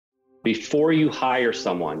Before you hire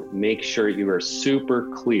someone, make sure you are super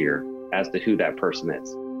clear as to who that person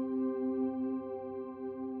is.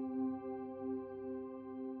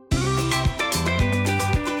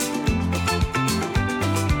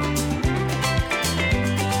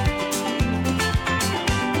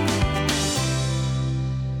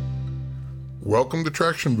 Welcome to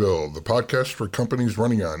Tractionville, the podcast for companies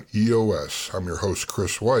running on EOS. I'm your host,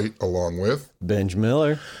 Chris White, along with Benj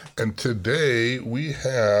Miller. And today we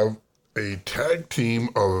have a tag team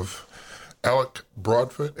of Alec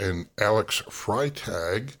Broadfoot and Alex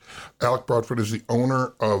Freitag. Alec Broadfoot is the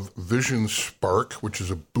owner of Vision Spark, which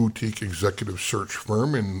is a boutique executive search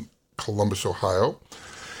firm in Columbus, Ohio.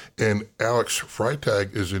 And Alex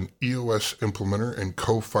Freitag is an EOS implementer and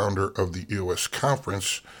co-founder of the EOS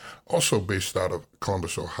Conference, also based out of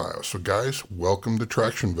Columbus, Ohio. So guys, welcome to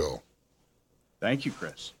Tractionville. Thank you,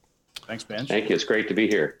 Chris. Thanks, Ben. Thank you. It's great to be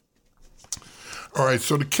here. All right,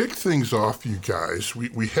 so to kick things off, you guys,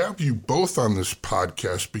 we have you both on this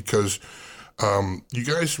podcast because you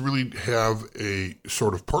guys really have a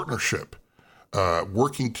sort of partnership,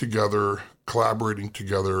 working together, collaborating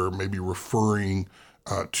together, maybe referring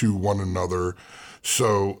to one another.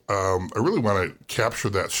 So I really want to capture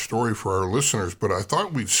that story for our listeners, but I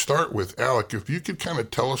thought we'd start with Alec. If you could kind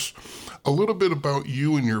of tell us a little bit about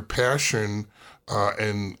you and your passion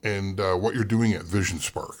and what you're doing at Vision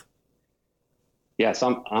Spark. Yes,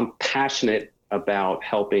 I'm passionate about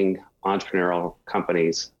helping entrepreneurial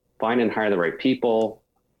companies find and hire the right people,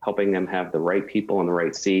 helping them have the right people in the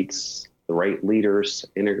right seats, the right leaders,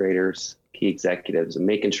 integrators, key executives, and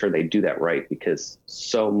making sure they do that right, because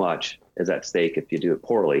so much is at stake if you do it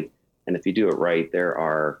poorly. And if you do it right, there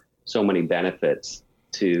are so many benefits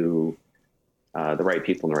to the right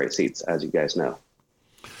people in the right seats, as you guys know.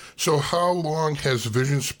 So how long has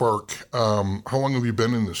Vision Spark, how long have you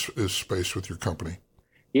been in this space with your company?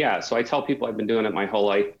 Yeah, so I tell people I've been doing it my whole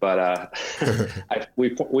life, but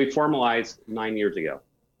we formalized 9 years ago.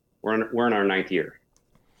 We're in our 9th year.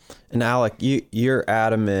 And Alec, you're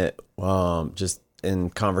adamant, just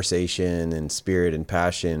in conversation and spirit and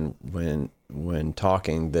passion when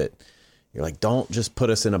talking, that you're like, don't just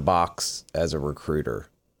put us in a box as a recruiter.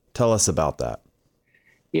 Tell us about that.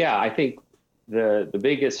 Yeah, I think the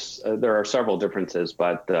biggest, there are several differences,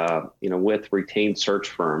 but with retained search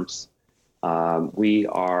firms, we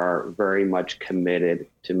are very much committed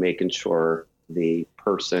to making sure the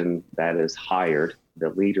person that is hired,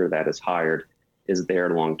 the leader that is hired, is there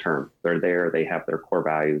long term. They're there, they have their core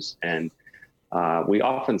values. And we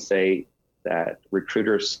often say that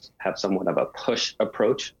recruiters have somewhat of a push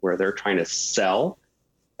approach where they're trying to sell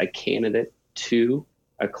a candidate to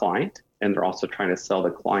a client, and they're also trying to sell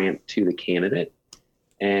the client to the candidate.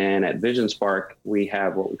 And at Vision Spark, we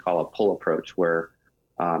have what we call a pull approach, where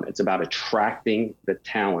it's about attracting the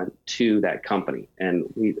talent to that company. And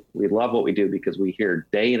we love what we do because we hear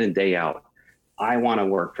day in and day out, I want to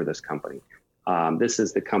work for this company. This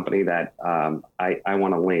is the company that I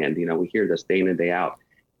want to land. We hear this day in and day out,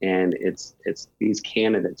 and it's these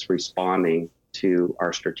candidates responding to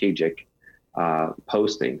our strategic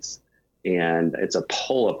postings, and it's a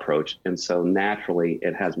pull approach. And so naturally,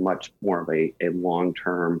 it has much more of a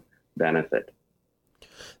long-term benefit.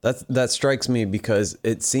 That strikes me, because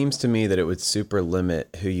it seems to me that it would super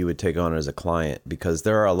limit who you would take on as a client, because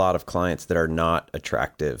there are a lot of clients that are not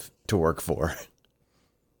attractive to work for.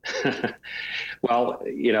 Well,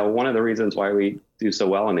 one of the reasons why we do so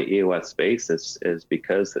well in the EOS space is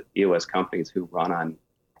because the EOS companies who run on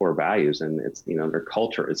core values, and it's, their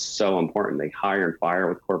culture is so important. They hire and fire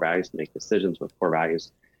with core values, make decisions with core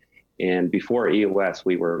values. And before EOS,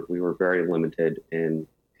 we were very limited in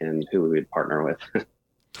who we would partner with.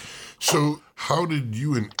 So how did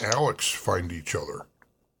you and Alex find each other?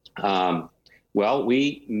 Well,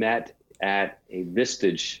 we met at a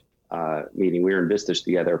Vistage meeting. We were in Vistage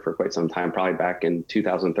together for quite some time, probably back in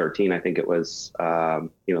 2013. I think it was,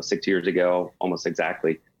 6 years ago, almost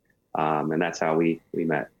exactly. And that's how we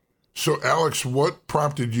met. So Alex, what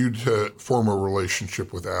prompted you to form a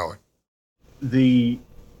relationship with Alec? The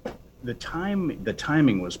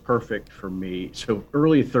timing was perfect for me. So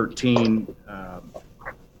early 13,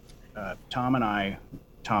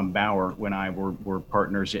 Tom Bauer, when I were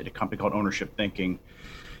partners at a company called Ownership Thinking.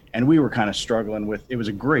 And we were kind of struggling with, it was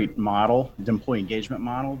a great model, the employee engagement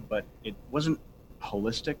model, but it wasn't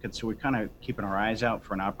holistic. And so we're kind of keeping our eyes out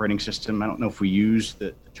for an operating system. I don't know if we used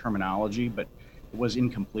the terminology, but it was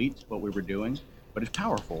incomplete, what we were doing, but it's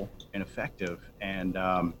powerful and effective. And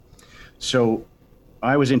so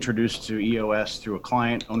I was introduced to EOS through a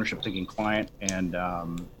client, Ownership Thinking client.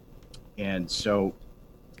 And so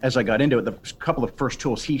as I got into it, the couple of first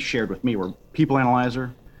tools he shared with me were People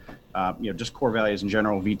Analyzer just core values in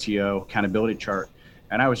general, VTO, accountability chart.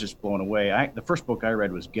 And I was just blown away. The first book I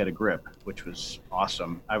read was Get a Grip, which was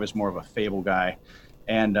awesome. I was more of a Fable guy.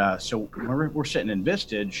 And so we're sitting in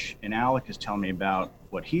Vistage, and Alec is telling me about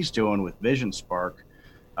what he's doing with Vision Spark.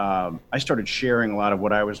 I started sharing a lot of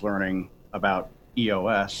what I was learning about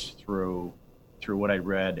EOS through what I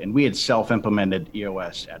read. And we had self-implemented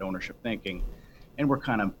EOS at Ownership Thinking, and we're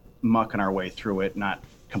kind of mucking our way through it, not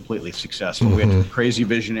completely successful. We had a crazy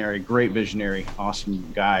visionary, great visionary,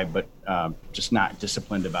 awesome guy, but just not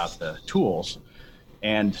disciplined about the tools.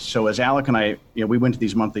 And so as Alec and I, we went to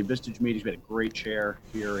these monthly Vistage meetings. We had a great chair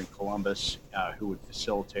here in Columbus who would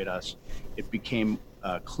facilitate us. It became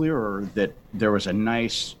clearer that there was a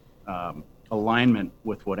nice alignment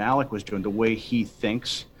with what Alec was doing, the way he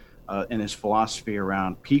thinks and his philosophy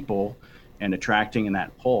around people and attracting in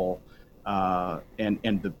that pull,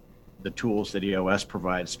 and the tools that EOS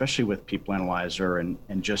provides, especially with People Analyzer and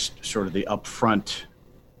just sort of the upfront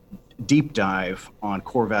deep dive on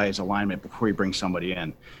core values alignment before you bring somebody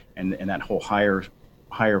in, and that whole hire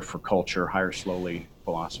for culture, hire slowly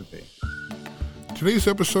philosophy. Today's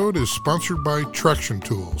episode is sponsored by Traction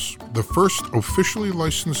Tools, the first officially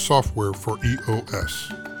licensed software for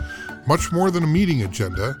EOS. Much more than a meeting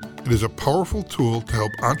agenda, it is a powerful tool to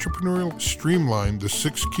help entrepreneurial streamline the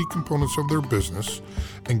 6 key components of their business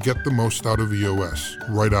and get the most out of EOS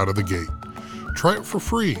right out of the gate. Try it for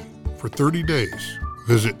free for 30 days.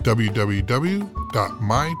 Visit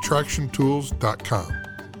www.mytractiontools.com.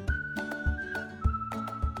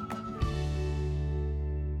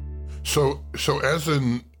 So as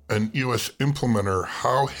an EOS implementer,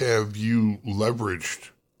 how have you leveraged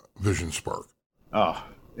Vision Spark?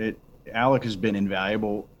 Alec has been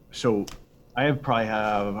invaluable. So I probably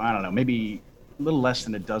have, I don't know, maybe a little less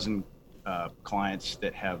than a dozen clients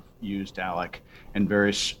that have used Alec in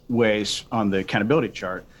various ways on the accountability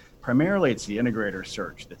chart. Primarily, it's the integrator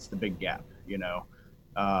search that's the big gap.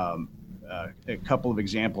 A couple of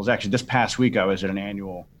examples. Actually, this past week I was at an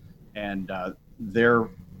annual, and their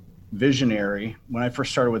visionary, when I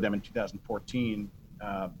first started with them in 2014,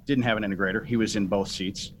 didn't have an integrator. He was in both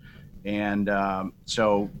seats, and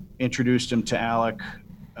so introduced him to Alec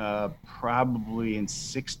probably in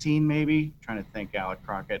 16, maybe. Trying to think, Alec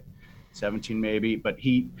Crockett, 17 maybe. But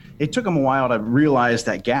it took him a while to realize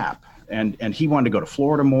that gap. And he wanted to go to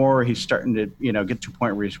Florida more. He's starting to, get to a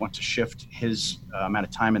point where he wants to shift his amount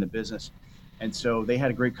of time in the business. And so they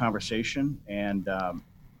had a great conversation. And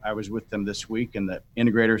I was with them this week, and the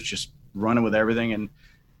integrator's just running with everything.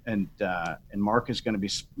 And Mark is going to be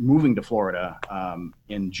moving to Florida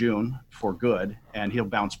in June for good, and he'll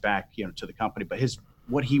bounce back, to the company. But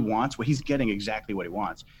what he wants, he's getting exactly what he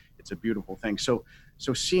wants. It's a beautiful thing. So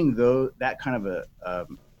seeing that kind of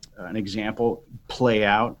an example play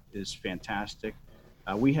out is fantastic.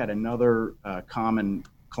 We had another common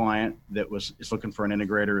client that is looking for an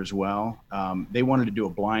integrator as well. They wanted to do a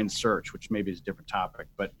blind search, which maybe is a different topic,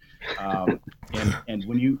 but and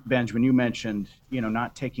when you mentioned,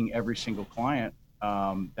 not taking every single client,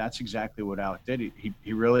 that's exactly what Alec did. He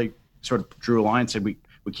really sort of drew a line and said, we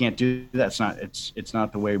can't do that. It's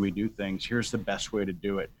not the way we do things. Here's the best way to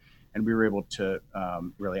do it. And we were able to,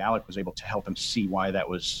 Alec was able to help him see why that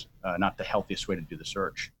was not the healthiest way to do the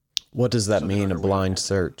search. What does that mean, a blind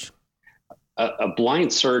search? A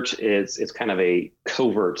blind search it's kind of a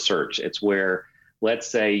covert search. It's where, let's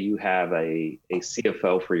say you have a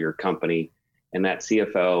CFO for your company, and that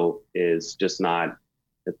CFO is just they're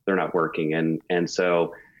not working. And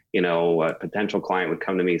so, a potential client would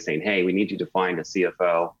come to me saying, hey, we need you to find a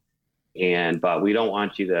CFO, but we don't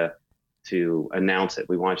want you to announce it.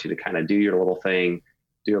 We want you to kind of do your little thing,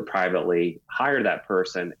 do it privately, hire that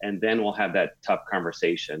person, and then we'll have that tough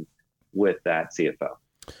conversation with that CFO.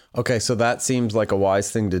 Okay, so that seems like a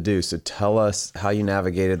wise thing to do. So tell us how you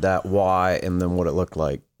navigated that, why, and then what it looked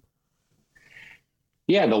like.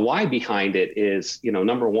 Yeah, the why behind it is,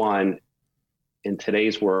 number one, in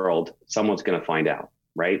today's world, someone's going to find out,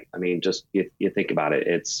 right? I mean, just you think about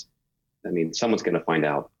it. Someone's going to find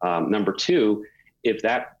out. Number two, if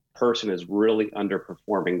that person is really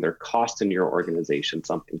underperforming, they're costing your organization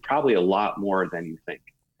something, probably a lot more than you think.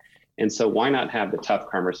 And so why not have the tough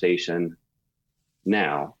conversation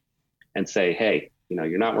now and say, hey,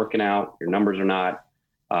 you're not working out, your numbers are not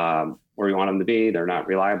where you want them to be, they're not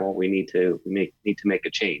reliable, we need to make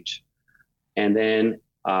a change. And then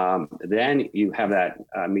you have that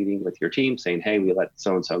meeting with your team saying, hey, we let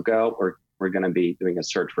so-and-so go, or we're going to be doing a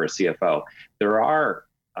search for a CFO. There are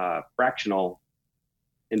fractional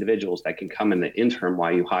individuals that can come in the interim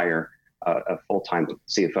while you hire a full-time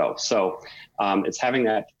CFO. So it's having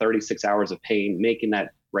that 36 hours of pain, making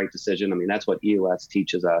that right decision. I mean, that's what EOS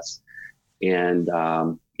teaches us. And,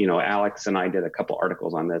 Alex and I did a couple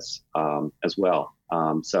articles on this as well.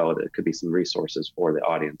 So there could be some resources for the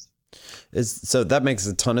audience. So that makes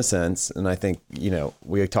a ton of sense. And I think,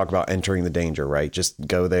 we talk about entering the danger, right? Just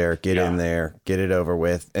go there, get in there, get it over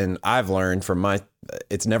with. And I've learned from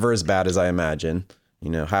it's never as bad as I imagine.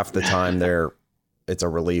 Half the time it's a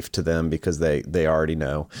relief to them because they already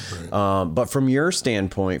know. Right. But from your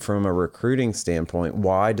standpoint, from a recruiting standpoint,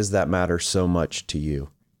 why does that matter so much to you?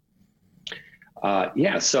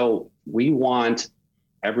 So we want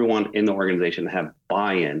everyone in the organization to have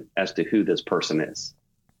buy-in as to who this person is.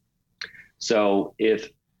 So if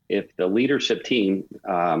the leadership team,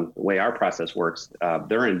 the way our process works,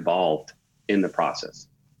 they're involved in the process.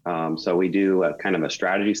 So we do a kind of a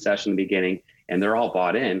strategy session in the beginning, and they're all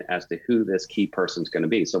bought in as to who this key person's going to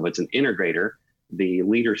be. So if it's an integrator, the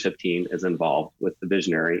leadership team is involved with the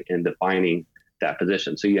visionary in defining that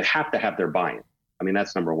position. So you have to have their buy-in. I mean,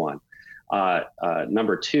 that's number one.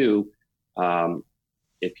 Number two,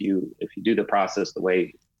 if you do the process the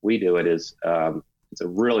way we do it, is it's a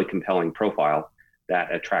really compelling profile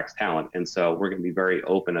that attracts talent. And so we're going to be very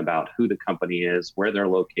open about who the company is, where they're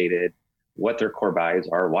located, what their core values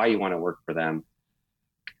are, why you want to work for them.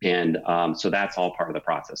 And so that's all part of the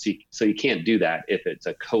process. So you can't do that if it's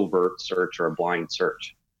a covert search or a blind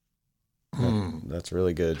search. That's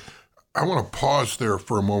really good. I want to pause there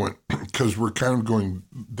for a moment because we're kind of going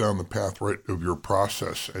down the path, right, of your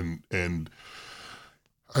process. And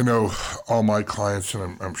I know all my clients,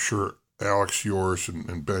 and I'm sure Alex, yours,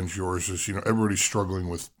 and Ben's yours, is, everybody's struggling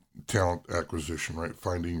with talent acquisition, right?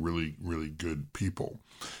 Finding really, really good people.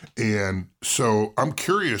 And so I'm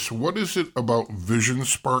curious, what is it about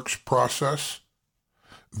VisionSpark's process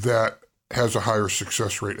that has a higher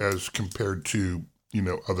success rate as compared to,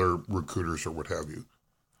 other recruiters or what have you?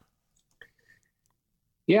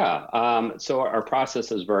 Yeah. So our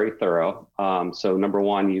process is very thorough. So number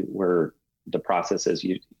one, the process is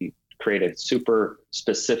you create a super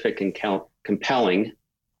specific and compelling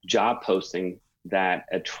job posting that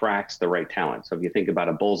attracts the right talent. So if you think about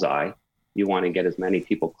a bullseye, you want to get as many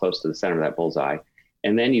people close to the center of that bullseye,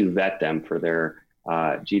 and then you vet them for their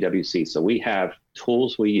GWC. So we have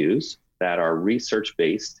tools we use that are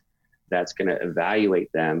research-based that's going to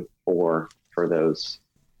evaluate them for those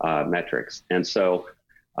metrics. And so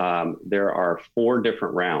there are 4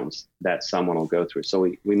 different rounds that someone will go through. So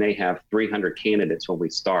we may have 300 candidates when we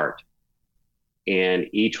start, and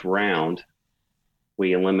each round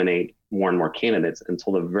we eliminate more and more candidates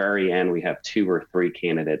until the very end. We have 2 or 3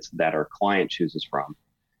 candidates that our client chooses from,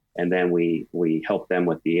 and then we help them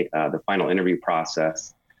with the final interview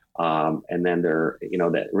process. And then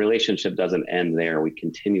that relationship doesn't end there. We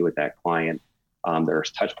continue with that client.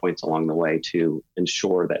 There's touch points along the way to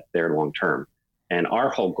ensure that they're long term. And our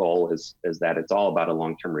whole goal is that it's all about a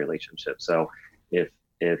long-term relationship. So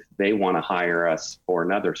if they want to hire us for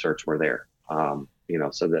another search, we're there.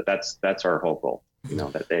 So that's our whole goal.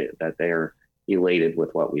 That they are elated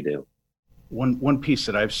with what we do. One piece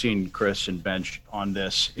that I've seen Chris and Bench on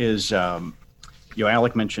this is,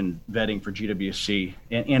 Alec mentioned vetting for GWC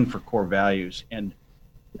and for core values, and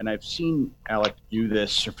I've seen Alec do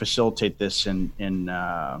this or facilitate this in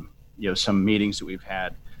some meetings that we've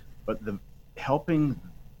had, but helping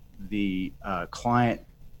the client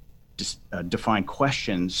define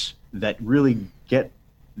questions that really get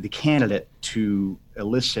the candidate to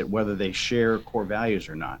elicit whether they share core values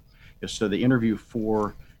or not. So the interview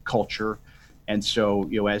for culture. And so,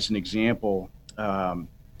 as an example,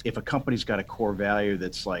 if a company's got a core value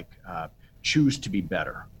that's like choose to be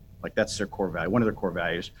better, like that's their core value, one of their core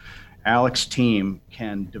values, Alec's team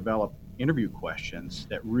can develop interview questions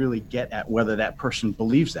that really get at whether that person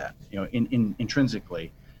believes that,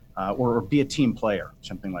 intrinsically, or be a team player,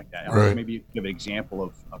 something like that. Right. Or maybe you can give an example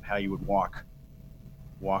of how you would walk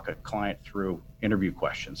a client through interview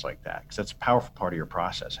questions like that, because that's a powerful part of your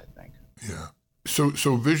process, I think. Yeah. So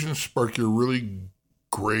VisionSpark, you're really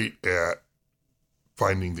great at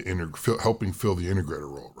finding helping fill the integrator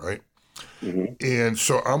role, right? Mm-hmm. And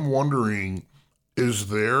so I'm wondering, is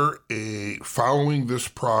there following this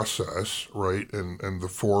process, right, and the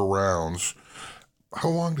 4 rounds, how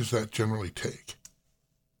long does that generally take?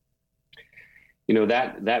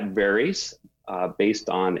 That varies based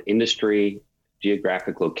on industry,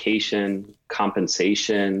 geographic location,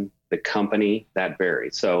 compensation, the company, that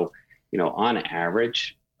varies. So, on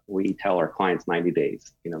average, we tell our clients 90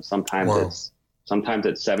 days. Sometimes Wow. sometimes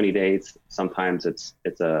it's 70 days, sometimes it's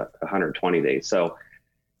 120 days. So,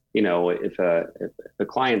 if a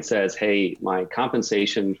client says, "Hey, my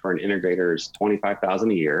compensation for an integrator is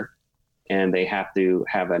 $25,000 a year, and they have to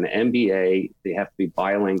have an MBA. They have to be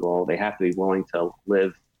bilingual. They have to be willing to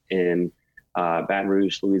live in Baton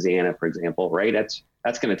Rouge, Louisiana, for example, right? That's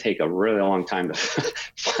going to take a really long time to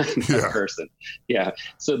find that person. Yeah.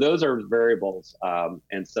 So those are variables.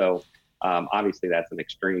 And so obviously that's an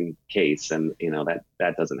extreme case, and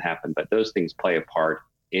that doesn't happen, but those things play a part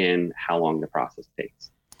in how long the process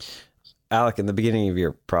takes. Alec, in the beginning of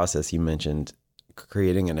your process, you mentioned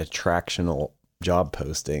creating an attractional job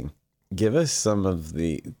posting. Give us some of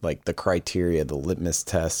the criteria, the litmus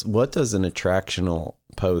tests. What does an attractional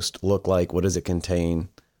post look like? What does it contain?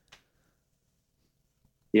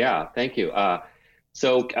 Yeah, thank you.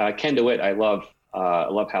 So Ken DeWitt, I love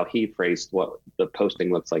how he phrased what the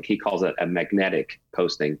posting looks like. He calls it a magnetic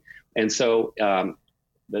posting. And so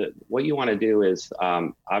what you want to do is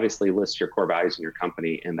obviously list your core values in your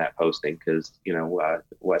company in that posting, because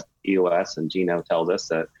what EOS and Gino tells us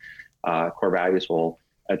that core values will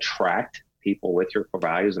attract people with your core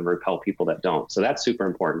values and repel people that don't. So that's super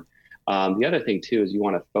important. The other thing too is you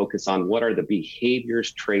want to focus on what are the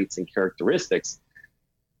behaviors, traits, and characteristics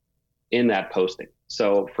in that posting.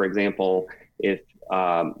 So for example, if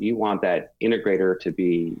you want that integrator to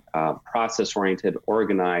be process-oriented,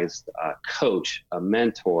 organized, coach, a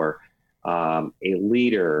mentor, a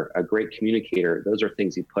leader, a great communicator, those are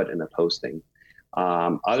things you put in the posting.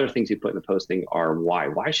 Other things you put in the posting are why.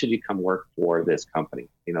 Why should you come work for this company?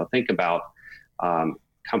 Think about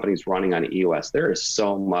companies running on EOS. There is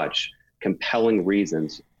so much compelling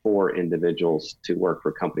reasons for individuals to work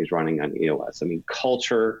for companies running on EOS. I mean,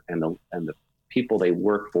 culture and the people they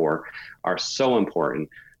work for are so important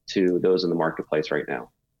to those in the marketplace right now.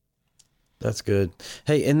 That's good.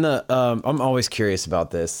 Hey, I'm always curious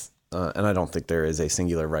about this, and I don't think there is a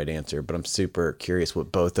singular right answer, but I'm super curious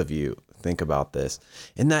what both of you think about this.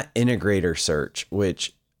 In that integrator search,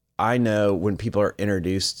 which I know when people are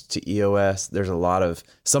introduced to EOS, there's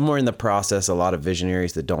somewhere in the process, a lot of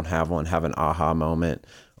visionaries that don't have one have an aha moment.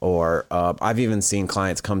 Or I've even seen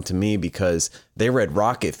clients come to me because they read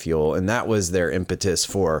Rocket Fuel, and that was their impetus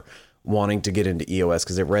for wanting to get into EOS,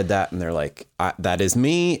 because they read that and they're like, that is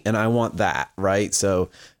me and I want that, right? So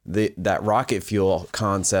that Rocket Fuel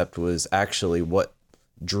concept was actually what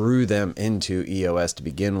drew them into EOS to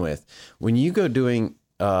begin with. When you go doing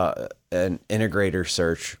an integrator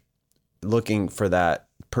search, looking for that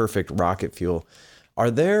perfect Rocket Fuel, are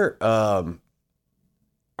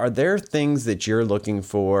there things that you're looking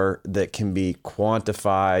for that can be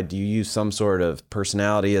quantified? Do you use some sort of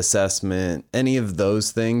personality assessment? Any of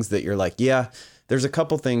those things that you're like, yeah, there's a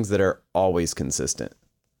couple things that are always consistent?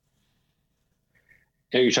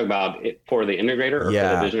 Are you talking about it for the integrator or for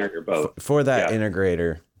the visionary, or both? For that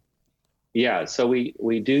integrator. Yeah. So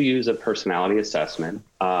we do use a personality assessment.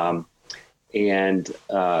 And for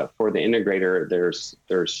the integrator, there's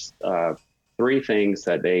 3 things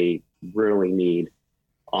that they really need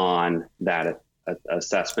on that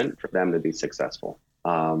assessment for them to be successful.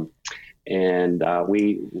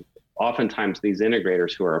 We oftentimes, these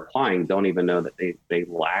integrators who are applying don't even know that they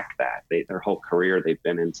lack that. Their whole career, they've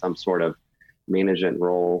been in some sort of management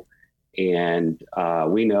role. And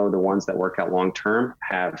we know the ones that work out long-term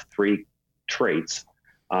have 3 traits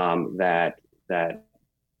that none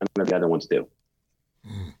of the other ones do.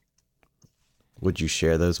 Would you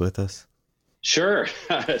share those with us? Sure,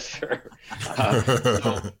 sure.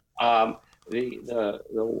 The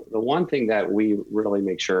one thing that we really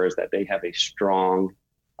make sure is that they have a strong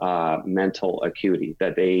mental acuity.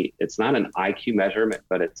 It's not an IQ measurement,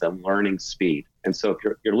 but it's a learning speed. And so if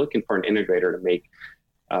you're looking for an integrator to make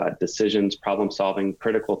decisions, problem solving,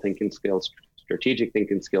 critical thinking skills, strategic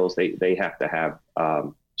thinking skills, they have to have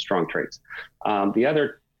strong traits. The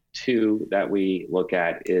other 2 that we look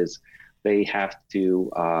at is they have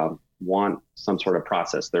to want some sort of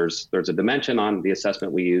process. There's a dimension on the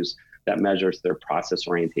assessment we use that measures their process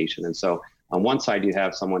orientation. And so on one side, you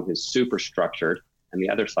have someone who's super structured, and the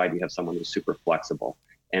other side, you have someone who's super flexible.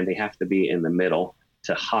 And they have to be in the middle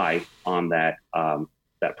to high on that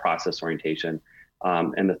process orientation.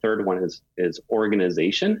 And the third one is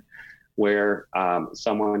organization, where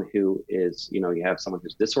someone who is, you have someone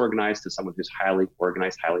who's disorganized to someone who's highly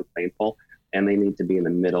organized, highly planful, and they need to be in the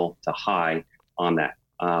middle to high on that.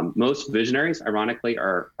 Most visionaries, ironically,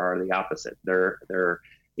 are the opposite. They're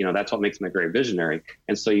that's what makes them a great visionary.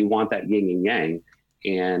 And so you want that yin and yang.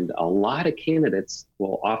 And a lot of candidates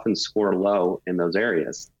will often score low in those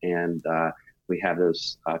areas. And we have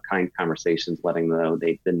those kind conversations letting them know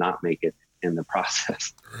they did not make it in the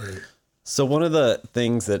process. Right. So one of the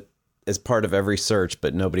things that is part of every search,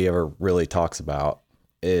 but nobody ever really talks about,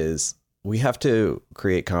 is we have to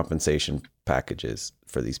create compensation packages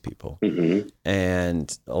for these people. Mm-hmm.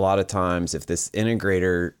 And a lot of times if this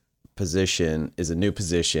integrator position is a new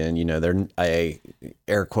position, you know, they're a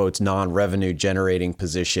air quotes non-revenue generating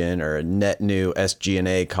position or a net new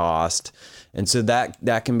SG&A cost. And so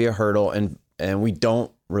that can be a hurdle. And we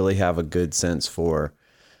don't really have a good sense for,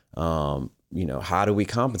 you know, how do we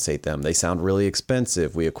compensate them? They sound really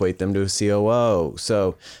expensive. We equate them to a COO.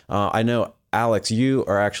 So I know, Alex, you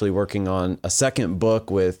are actually working on a second book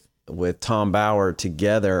with Tom Bauer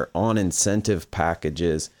together on incentive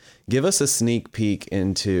packages. Give us a sneak peek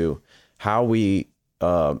into how we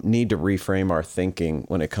need to reframe our thinking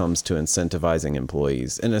when it comes to incentivizing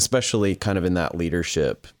employees, and especially kind of in that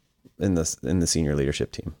leadership, in the senior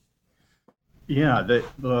leadership team. Yeah,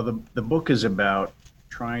 the book is about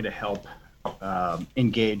trying to help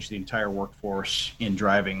engage the entire workforce in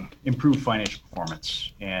driving improved financial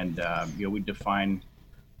performance. And you know, we define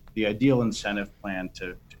the ideal incentive plan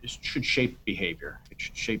it should shape behavior. It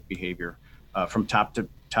should shape behavior from top to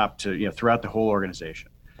you know, throughout the whole organization.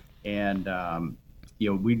 And you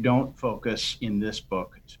know, we don't focus in this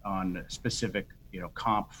book on specific, you know,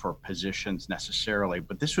 comp for positions necessarily,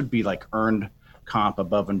 but this would be like earned comp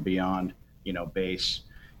above and beyond, you know, base.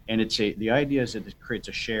 And the idea is that it creates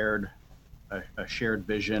a shared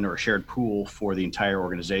vision or a shared pool for the entire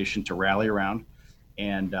organization to rally around.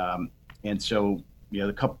 And so, you know,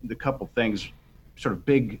 the couple things, sort of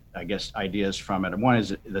big, I guess, ideas from it. One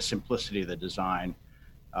is the simplicity of the design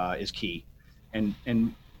is key.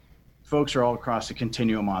 And folks are all across the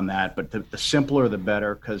continuum on that, but the simpler, the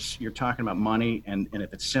better, because you're talking about money. And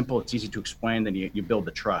if it's simple, it's easy to explain, then you build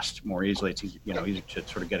the trust more easily. It's easy, you know, easy to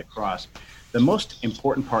sort of get across. The most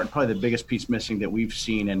important part, and probably the biggest piece missing that we've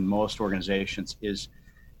seen in most organizations is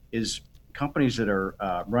companies that are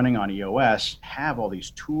running on EOS have all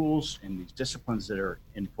these tools and these disciplines that are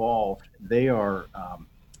involved. They are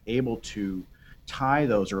able to tie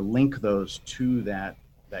those or link those to that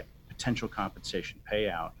potential compensation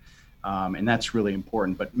payout. And that's really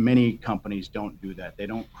important, but many companies don't do that. They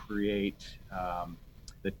don't create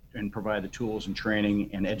and provide the tools and training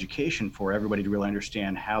and education for everybody to really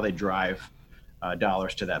understand how they drive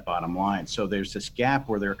dollars to that bottom line. So there's this gap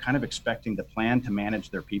where they're kind of expecting the plan to manage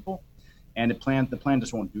their people, and the plan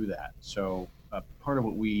just won't do that. So part of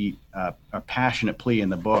what we are passionate plea in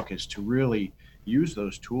the book is to really use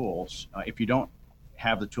those tools. If you don't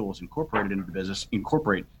have the tools incorporated into the business,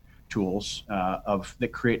 incorporate tools that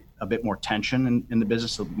create a bit more tension in the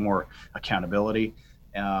business, a bit more accountability,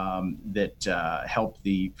 that help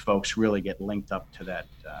the folks really get linked up to that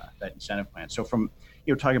incentive plan. So from,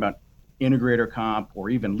 you know, talking about integrator comp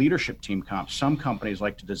or even leadership team comp, some companies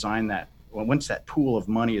like to design that once that pool of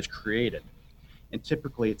money is created, and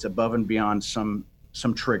typically it's above and beyond some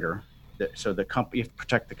trigger. So the company, you have to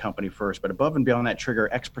protect the company first, but above and beyond that trigger,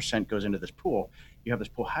 X% goes into this pool. You have this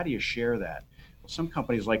pool. How do you share that? Well, some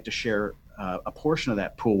companies like to share a portion of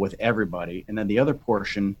that pool with everybody, and then the other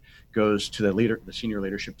portion goes to the senior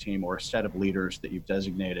leadership team or a set of leaders that you've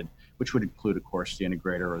designated, which would include, of course, the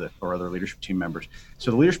integrator or other leadership team members. So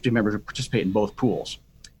the leadership team members would participate in both pools.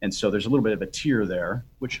 And so there's a little bit of a tier there,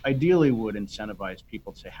 which ideally would incentivize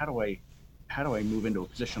people to say, how do I move into a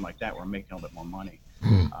position like that where I'm making a little bit more money,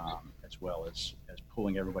 as well as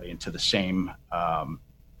pulling everybody into the same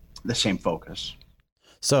focus.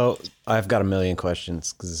 So I've got a million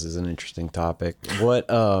questions because this is an interesting topic. What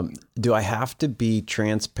do I have to be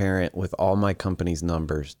transparent with all my company's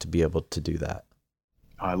numbers to be able to do that?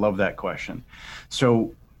 I love that question.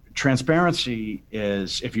 So transparency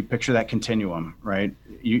is, if you picture that continuum, right?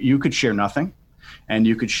 You could share nothing, and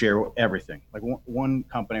you could share everything. Like one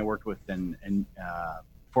company I worked with in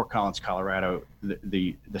Fort Collins, Colorado,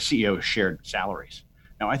 the CEO shared salaries.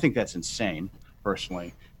 Now I think that's insane,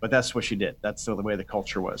 personally, but that's what she did. That's the way the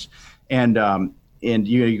culture was. And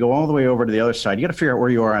you go all the way over to the other side. You got to figure out where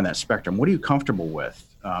you are on that spectrum. What are you comfortable with?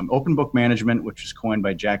 Open book management, which was coined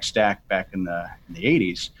by Jack Stack back in the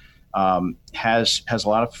 80s, has a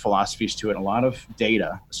lot of philosophies to it, a lot of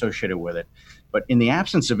data associated with it. But in the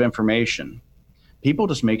absence of information, people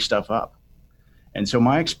just make stuff up. And so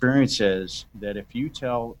my experience is that if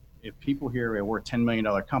people hear we're a $10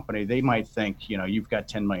 million company, they might think, you know, you've got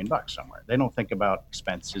 $10 million somewhere. They don't think about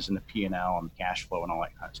expenses and the P&L and the cash flow and all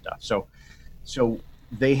that kind of stuff. So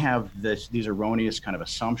they have these erroneous kind of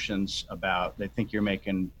assumptions about, they think you're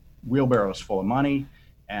making wheelbarrows full of money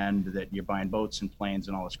and that you're buying boats and planes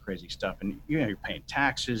and all this crazy stuff. And you're paying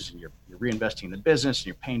taxes and you're reinvesting in the business and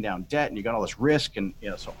you're paying down debt and you got all this risk. And, you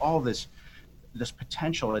know, so all this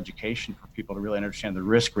potential education for people to really understand the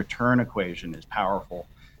risk return equation is powerful.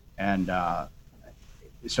 And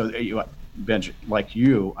so, Benj, like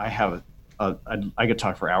you, I have I could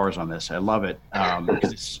talk for hours on this. I love it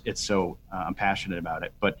because it's so I'm passionate about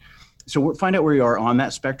it. But so find out where you are on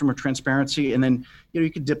that spectrum of transparency, and then you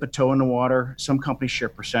could dip a toe in the water. Some companies share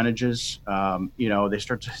percentages. They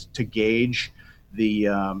start to gauge the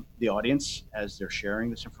audience as they're sharing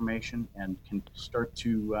this information, and can start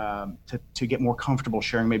to get more comfortable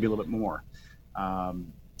sharing maybe a little bit more.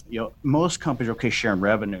 Most companies are okay sharing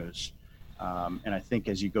revenues, and I think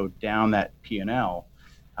as you go down that P&L,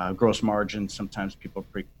 gross margin, sometimes people are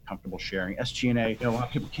pretty comfortable sharing. SG&A, a lot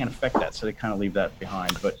of people can't affect that, so they kind of leave that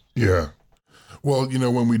behind. But yeah. Well,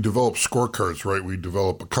 when we develop scorecards, right, we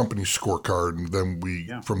develop a company scorecard, and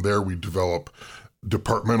then from there we develop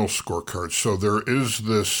departmental scorecards. So there is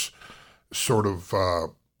this sort of,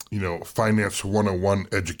 finance 101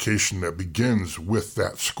 education that begins with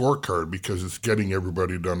that scorecard, because it's getting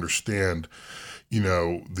everybody to understand,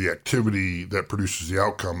 the activity that produces the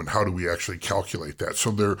outcome and how do we actually calculate that.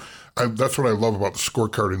 So that's what I love about the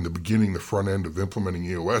scorecard in the beginning, the front end of implementing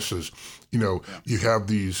EOS is, you have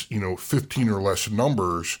these, 15 or less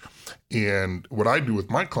numbers. And what I do with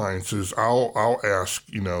my clients is I'll ask,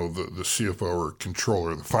 the CFO or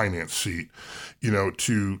controller, the finance seat,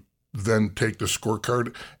 to then take the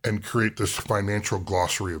scorecard and create this financial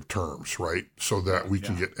glossary of terms, right? So that we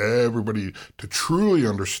can get everybody to truly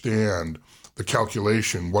understand the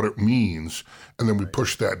calculation, what it means, and then we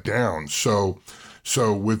push that down. So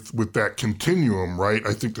with that continuum, right,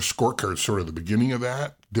 I think the scorecard is sort of the beginning of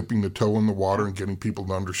that, dipping the toe in the water and getting people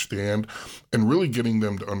to understand, and really getting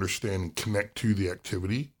them to understand and connect to the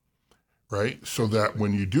activity, right? So that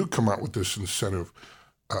when you do come out with this incentive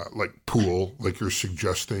like pool, like you're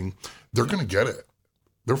suggesting, they're going to get it.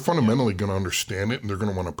 They're fundamentally going to understand it, and they're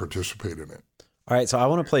going to want to participate in it. All right, so I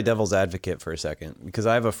want to play devil's advocate for a second, because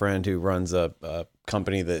I have a friend who runs a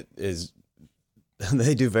company that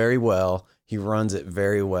they do very well. He runs it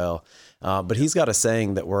very well, but he's got a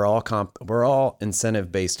saying that we're all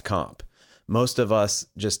incentive-based comp. Most of us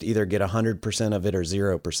just either get 100% of it or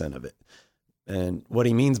 0% of it. And what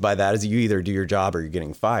he means by that is you either do your job or you're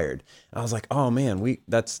getting fired. And I was like, oh man,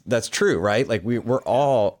 that's true, right? Like we're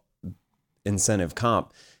all incentive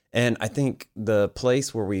comp. And I think the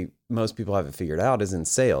place where most people have it figured out is in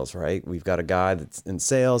sales, right? We've got a guy that's in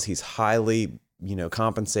sales. He's highly,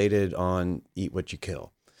 compensated on eat what you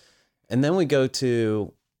kill. And then we go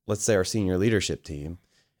to, let's say, our senior leadership team,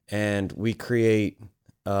 and we create,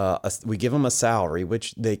 we give them a salary,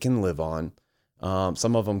 which they can live on.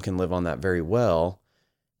 Some of them can live on that very well.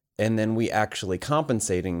 And then we actually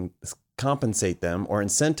compensate them or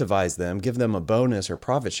incentivize them, give them a bonus or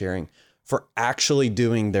profit sharing for actually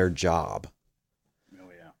doing their job. Oh,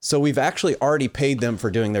 yeah. So we've actually already paid them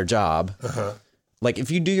for doing their job. Uh-huh. Like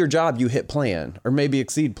if you do your job, you hit plan or maybe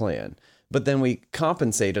exceed plan, but then we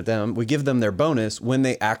compensate them. We give them their bonus when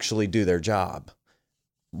they actually do their job.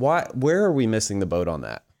 Where are we missing the boat on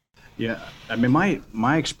that? Yeah, I mean,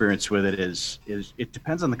 my experience with it is it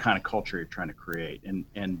depends on the kind of culture you're trying to create, and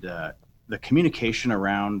the communication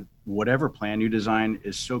around whatever plan you design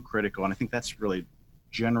is so critical. And I think that's really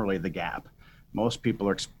generally the gap. Most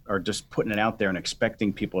people are just putting it out there and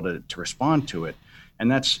expecting people to respond to it, and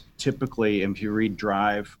that's typically, if you read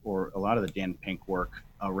Drive or a lot of the Dan Pink work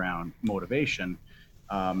around motivation,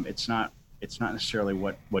 it's not necessarily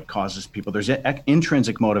what causes people. There's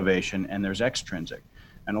intrinsic motivation and there's extrinsic.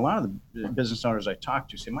 And a lot of the business owners I talk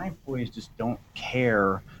to say, my employees just don't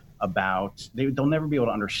care about, they'll never be able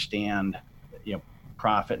to understand,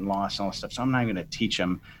 profit and loss and all that stuff. So I'm not going to teach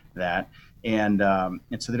them that. And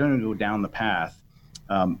so they don't even go down the path.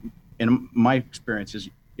 In my experience is,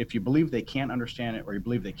 if you believe they can't understand it or you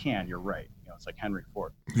believe they can, you're right. It's like Henry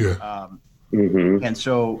Ford. Yeah. And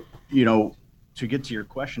so, to get to your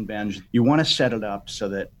question, Ben, you want to set it up so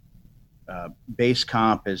that base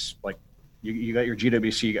comp is like, you got your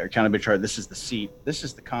GWC, you got your accountability chart. This is the seat. This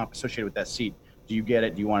is the comp associated with that seat. Do you get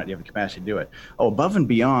it? Do you want it? Do you have the capacity to do it? Oh, above and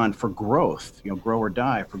beyond for growth, grow or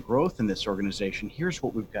die, for growth in this organization, here's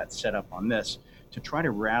what we've got set up on this to try to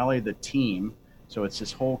rally the team. So it's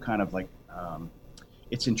this whole kind of like,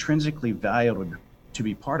 it's intrinsically valuable to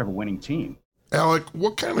be part of a winning team. Alec,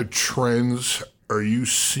 what kind of trends are you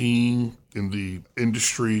seeing in the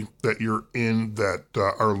industry that you're in that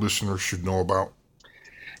our listeners should know about?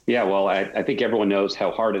 Yeah, well, I think everyone knows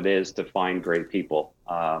how hard it is to find great people.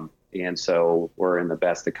 And so we're in the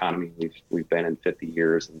best economy we've been in 50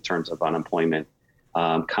 years in terms of unemployment.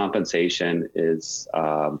 Compensation is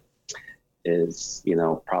probably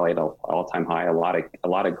at an all-time high. A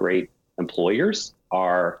lot of great employers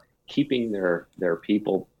are keeping their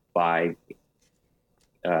people by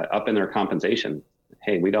up in their compensation.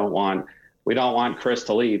 Hey, we don't want Chris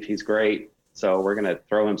to leave. He's great. So we're going to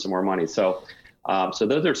throw him some more money. So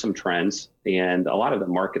those are some trends, and a lot of the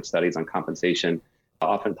market studies on compensation,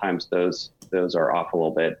 oftentimes those are off a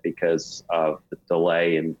little bit because of the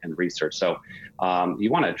delay in research. So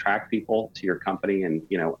you want to attract people to your company and,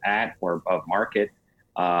 at or above market.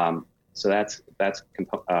 So that's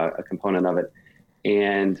a component of it.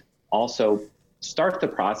 And also start the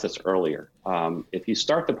process earlier. If you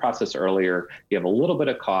start the process earlier, you have a little bit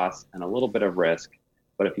of cost and a little bit of risk.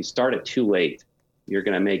 But if you start it too late, you're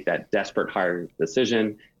going to make that desperate hiring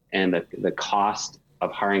decision, and the cost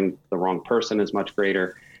of hiring the wrong person is much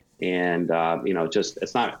greater. And,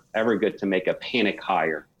 it's not ever good to make a panic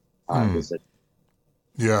hire.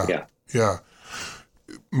 Yeah.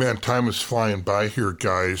 Man, time is flying by here,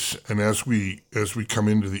 guys. And as we come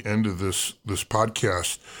into the end of this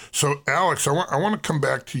podcast, so Alex, I want to come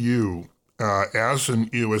back to you as an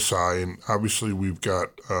EOSI, and obviously we've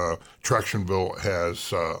got Tractionville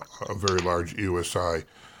has a very large EOSI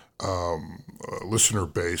listener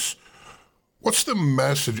base. What's the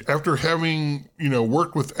message after having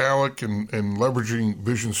worked with Alec and leveraging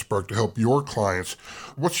VisionSpark to help your clients?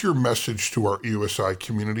 What's your message to our EOSI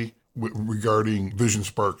community regarding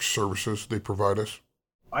VisionSpark services they provide us?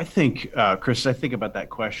 I think, Chris, I think about that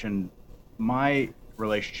question. My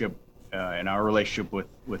relationship and our relationship with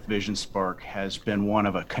VisionSpark has been one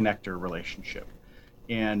of a connector relationship,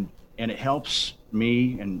 and it helps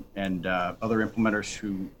me and other implementers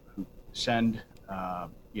who send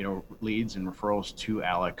leads and referrals to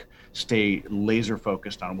Alec stay laser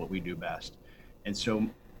focused on what we do best. And so,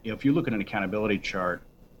 if you look at an accountability chart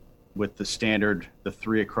with the standard, the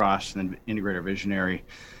 3 across, and then integrator visionary,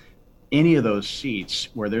 any of those seats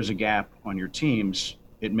where there's a gap on your teams,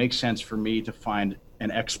 it makes sense for me to find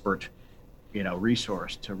an expert,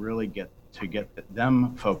 resource to really get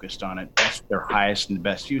them focused on it. That's their highest and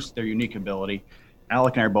best use, their unique ability.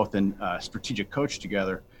 Alec and I are both in strategic coach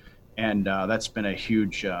together, and that's been a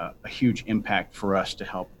huge impact for us to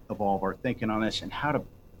help evolve our thinking on this and how to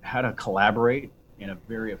collaborate in a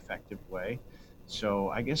very effective way. So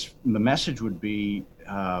I guess the message would be,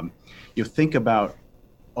 you think about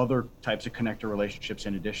other types of connector relationships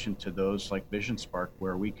in addition to those like VisionSpark,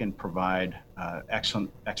 where we can provide excellent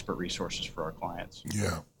expert resources for our clients.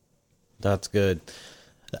 Yeah. That's good.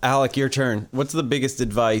 Alec, your turn. What's the biggest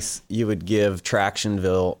advice you would give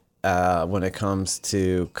Tractionville when it comes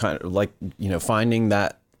to kind of like, finding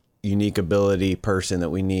that unique ability person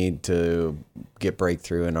that we need to get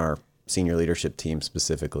breakthrough in our senior leadership team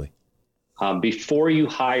specifically? Before you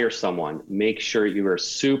hire someone, make sure you are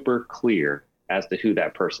super clear as to who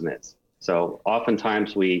that person is. So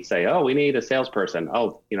oftentimes we say, oh, we need a salesperson.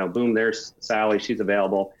 Oh, boom, there's Sally, she's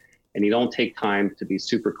available. And you don't take time to be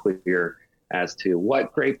super clear as to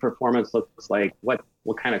what great performance looks like, what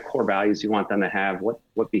kind of core values you want them to have, what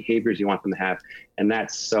behaviors you want them to have. And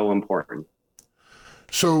that's so important.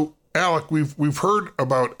 So Alec, we've heard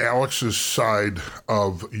about Alex's side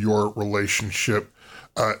of your relationship.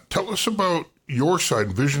 Tell us about your side,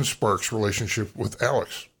 VisionSpark's relationship with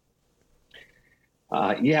Alex.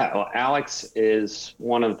 Alex is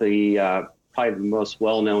one of the probably the most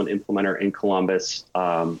well-known implementer in Columbus.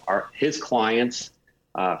 His clients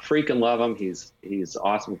freaking love him. He's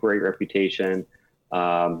awesome, great reputation,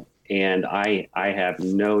 and I have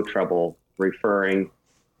no trouble referring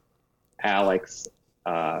Alex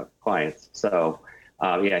clients. So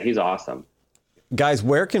he's awesome. Guys,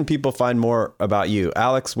 where can people find more about you?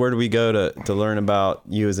 Alex, where do we go to learn about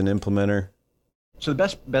you as an implementer? So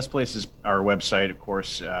the best place is our website, of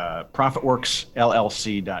course,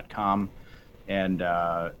 ProfitWorksLLC.com, and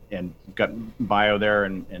got bio there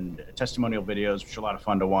and testimonial videos, which are a lot of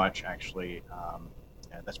fun to watch, actually.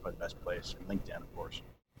 That's probably the best place. And LinkedIn, of course.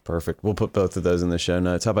 Perfect. We'll put both of those in the show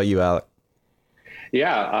notes. How about you, Alec?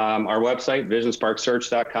 Our website,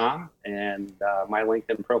 visionsparksearch.com, and my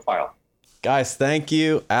LinkedIn profile. Guys, thank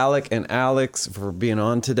you, Alec and Alex, for being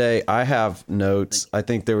on today. I have notes. I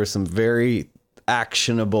think there were some very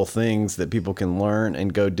actionable things that people can learn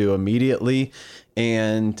and go do immediately.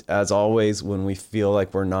 And as always, when we feel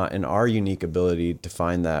like we're not in our unique ability to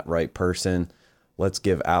find that right person, let's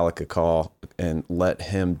give Alec a call and let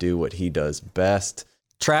him do what he does best.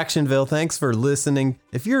 Tractionville, thanks for listening.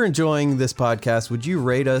 If you're enjoying this podcast, would you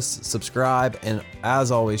rate us, subscribe, and as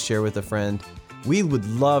always, share with a friend? We would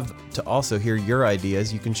love to also hear your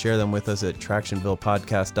ideas. You can share them with us at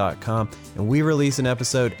tractionvillepodcast.com. And we release an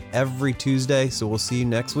episode every Tuesday, so we'll see you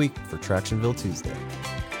next week for Tractionville Tuesday.